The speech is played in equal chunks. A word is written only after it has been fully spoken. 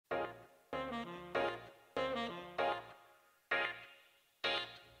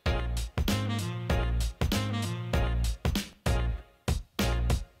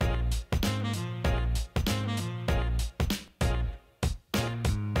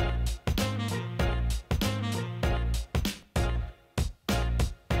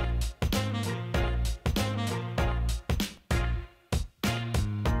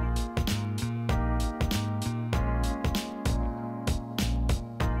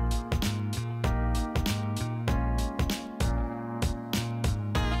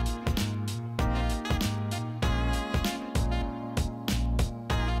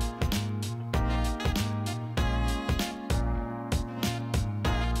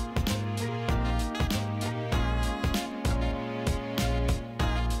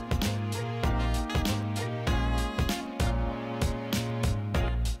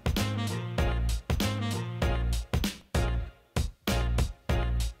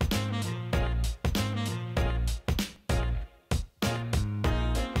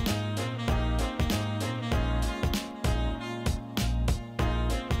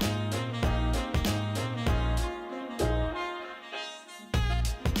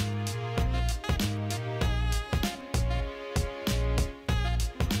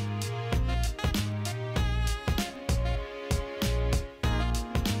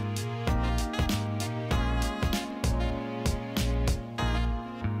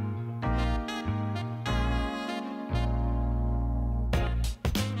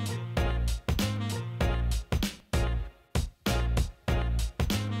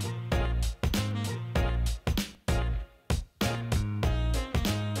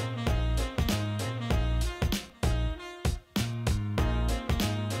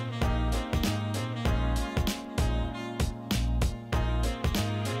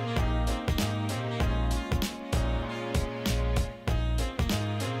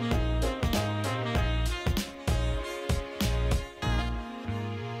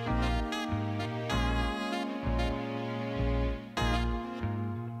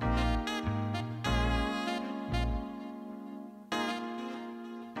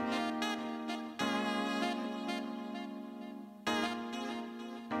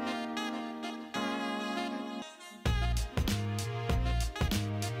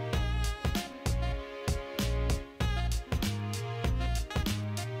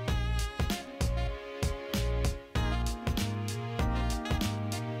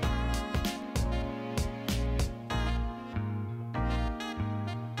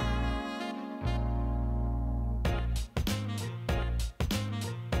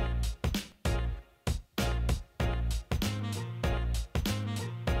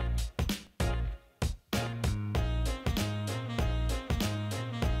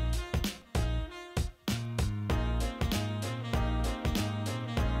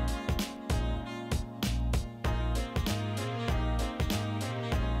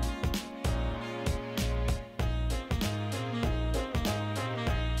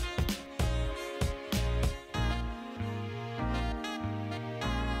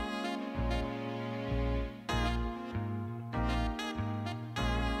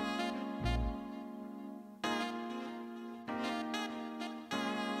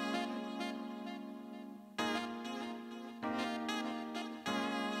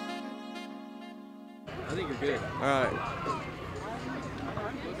I think you're good. All right.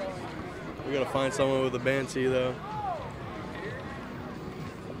 We gotta find someone with a band tee though.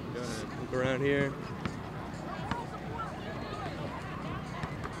 Go ahead. Look around here.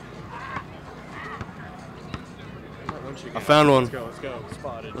 I found one. Let's go.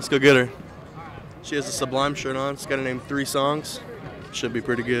 Spotted. Let's go get her. She has a Sublime shirt on. She's got to name 3 songs. Should be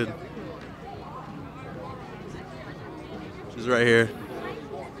pretty good. She's right here.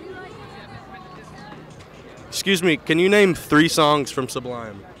 Excuse me, can you name 3 songs from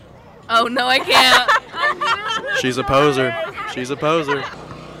Sublime? Oh, no, I can't. She's a poser. She's a poser.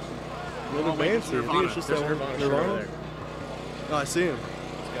 Oh, wait, it's Nirvana. It's just Nirvana. Oh, I see him.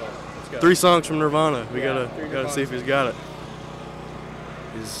 Let's go. 3 songs from Nirvana. We gotta see if he's got it.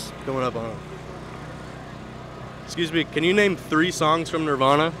 He's coming up on him. Excuse me, can you name 3 songs from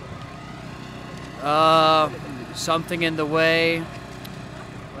Nirvana? Something in the Way.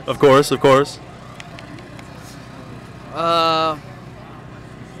 Of course, of course.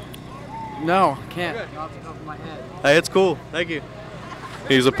 No, can't. Hey, it's cool. Thank you.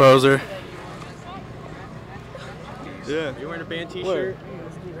 He's a poser. Yeah. You wearing a band T-shirt?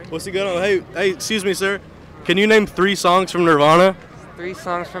 What's he got on? Hey, excuse me, sir. Can you name 3 songs from Nirvana? 3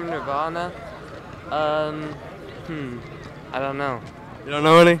 songs from Nirvana? I don't know. You don't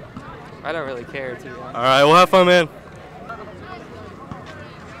know any? I don't really care, to be honest. All right, well, have fun, man.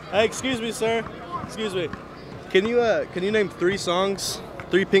 Hey, excuse me, sir. Excuse me. Can you name 3 songs?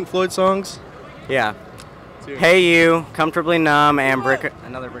 3 Pink Floyd songs? Yeah. Hey You, Comfortably Numb, and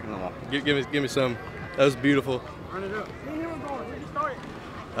Another Brick in the Wall. Give me some. That was beautiful.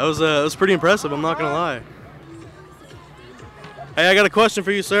 That was pretty impressive. I'm not gonna lie. Hey, I got a question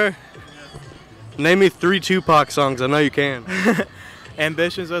for you, sir. Name me 3 Tupac songs. I know you can.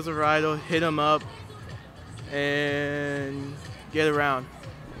 Ambitions as a Rival, Hit 'Em Up, and Get Around.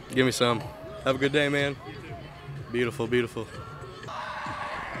 Give me some. Have a good day, man. Beautiful, beautiful.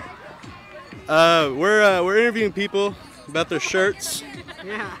 We're interviewing people about their shirts.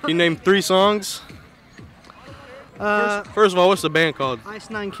 Yeah. Can you name 3 songs? First of all, what's the band called? Ice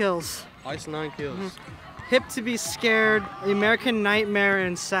Nine Kills. Ice Nine Kills. Hip to Be Scared, American Nightmare,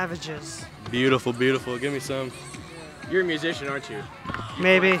 and Savages. Beautiful, beautiful. Give me some. You're a musician, aren't you?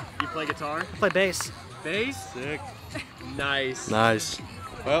 Maybe. You play guitar? Play bass. Bass? Sick. Nice. Nice.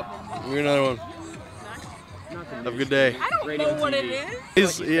 Well, give me another one. Have a good day. I don't know what it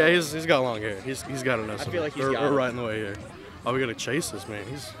is. He's got long hair. He's got to know something. I feel like he's got we're it. right in the way here. Oh, we gotta chase this man.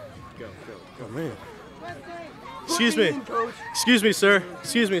 Go. Oh man. Excuse me. Excuse me, sir.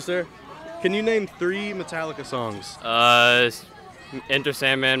 Excuse me, sir. Can you name 3 Metallica songs? Enter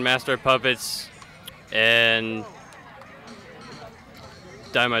Sandman, Master of Puppets, and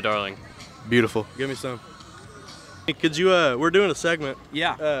Die My Darling. Beautiful. Give me some. Could you? We're doing a segment.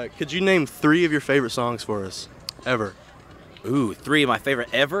 Yeah. Could you name 3 of your favorite songs for us, ever? Ooh, 3 of my favorite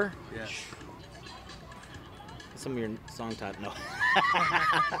ever? Yeah. Some of your song type, no.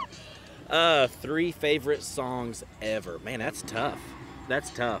 3 favorite songs ever. Man, that's tough. That's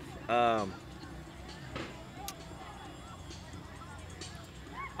tough. I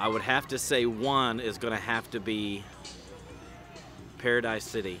would have to say one is going to have to be Paradise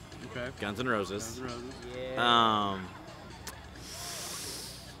City. Okay. Guns N' Roses. Guns N' Roses. Yeah.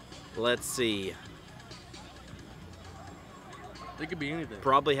 Let's see. It could be anything.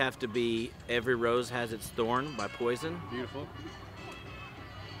 Probably have to be Every Rose Has Its Thorn by Poison. Beautiful.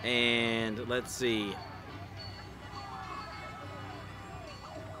 And let's see.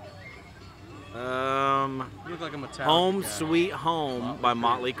 You look like a Metallica Home guy. Sweet Home by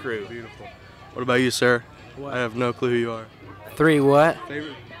Motley Crue. Beautiful. What about you, sir? What? I have no clue who you are. 3 what?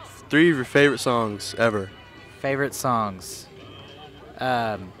 3 of your favorite songs ever. Favorite songs.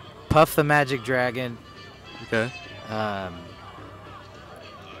 Puff the Magic Dragon. Okay.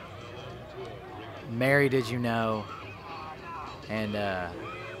 Mary Did You Know, and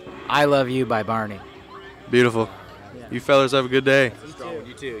I Love You by Barney. Beautiful. Yeah. You fellas have a good day.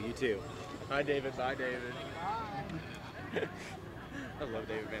 You too. Hi, David. Bye, David. I love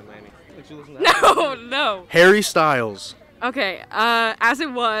David Van Lanning. Don't you listen to that? No, no. Harry Styles. Okay, as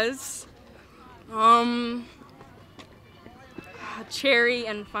it was, Cherry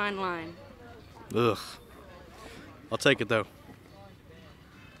and Fine Line. Ugh. I'll take it though.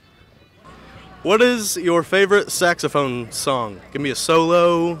 What is your favorite saxophone song? Give me a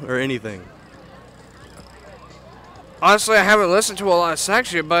solo or anything. Honestly, I haven't listened to a lot of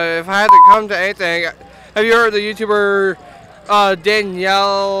saxophone, but if I had to come to anything, have you heard the YouTuber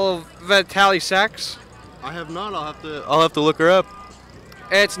Danielle Vitale Sax? I have not. I'll have to look her up.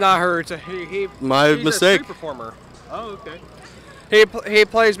 It's not her. It's My He's mistake. a street performer. Oh, okay. he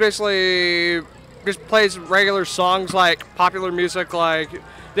plays basically just plays regular songs like popular music like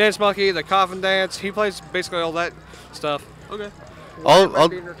Dance Monkey, The Coffin Dance. He plays basically all that stuff. Okay.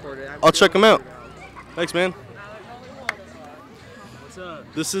 I'll check him out. Thanks, man. What's up?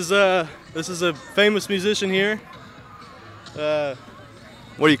 This is a famous musician here. What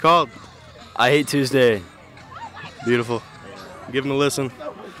are you called? I Hate Tuesday. Beautiful. Give him a listen.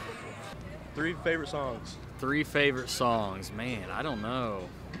 3 favorite songs. 3 favorite songs. Man, I don't know.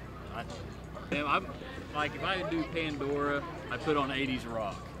 I'm like, if I could do Pandora, I put on 80s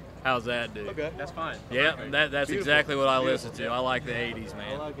rock. How's that do? Okay, that's fine. Yeah, Okay. that's Beautiful. exactly what I Beautiful. listen to. I like the 80s,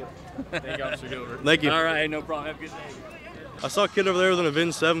 man. I like it. Thank you, Officer Gilbert. Thank you. All right, no problem. Have a good day. I saw a kid over there with an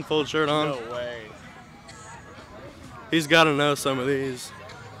Avenged Sevenfold shirt on. No way. He's got to know some of these.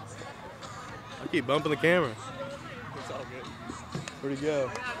 I keep bumping the camera. It's all good. Where'd he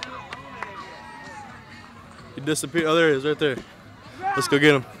go? He disappeared. Oh, there he is, right there. Let's go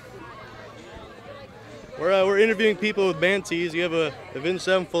get him. We're interviewing people with band tees. You have a Avenged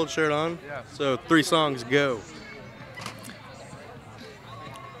Sevenfold shirt on. Yeah. So 3 songs, go.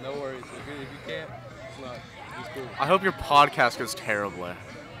 No worries. If you can't, it's not. It's cool. I hope your podcast goes terribly.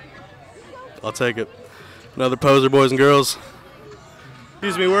 I'll take it. Another poser, boys and girls.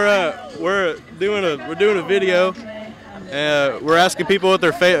 Excuse me. We're doing a video. We're asking people what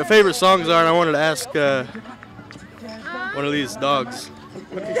their favorite songs are, and I wanted to ask one of these dogs.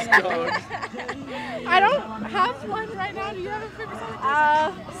 I don't have one right now. Do you have a favorite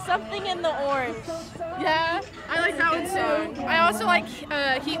song? Something in the Orange. Yeah, I like that one too. I also like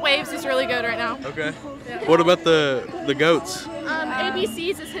Heat Waves is really good right now. Okay. Yeah. What about the goats?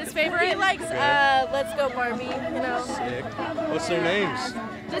 ABCs is his favorite. He likes Let's Go Barbie, you know. Sick. What's their names?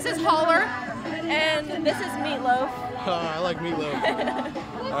 This is Holler, and this is Meatloaf. Oh, I like Meatloaf.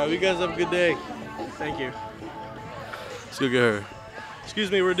 All right, you guys have a good day. Thank you. Let's go get her.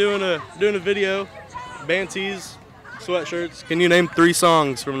 Excuse me, we're doing a video. Band tees, sweatshirts. Can you name 3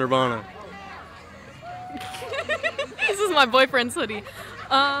 songs from Nirvana? This is my boyfriend's hoodie.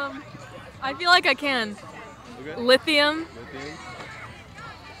 I feel like I can. Okay. Lithium.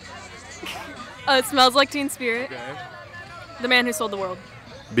 It Smells Like Teen Spirit. Okay. The Man Who Sold the World.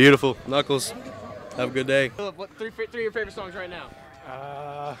 Beautiful. Knuckles. Have a good day. Philip, what 3 of your favorite songs right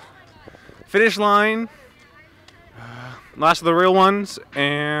now? Finish Line, Last of the Real Ones,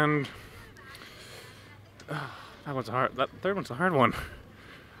 and that one's hard. That third one's a hard one.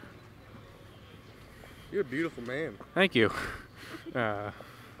 You're a beautiful man. Thank you.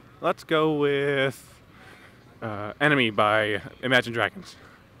 Let's go with Enemy by Imagine Dragons.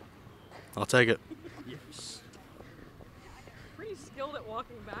 I'll take it. Yes. Pretty skilled at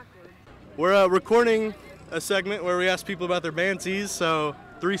walking backward. We're recording a segment where we ask people about their band tees. So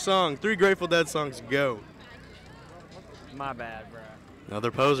 3 Grateful Dead songs, go. My bad, bro.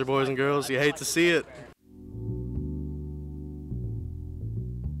 Another poser, boys and girls. You hate to see it.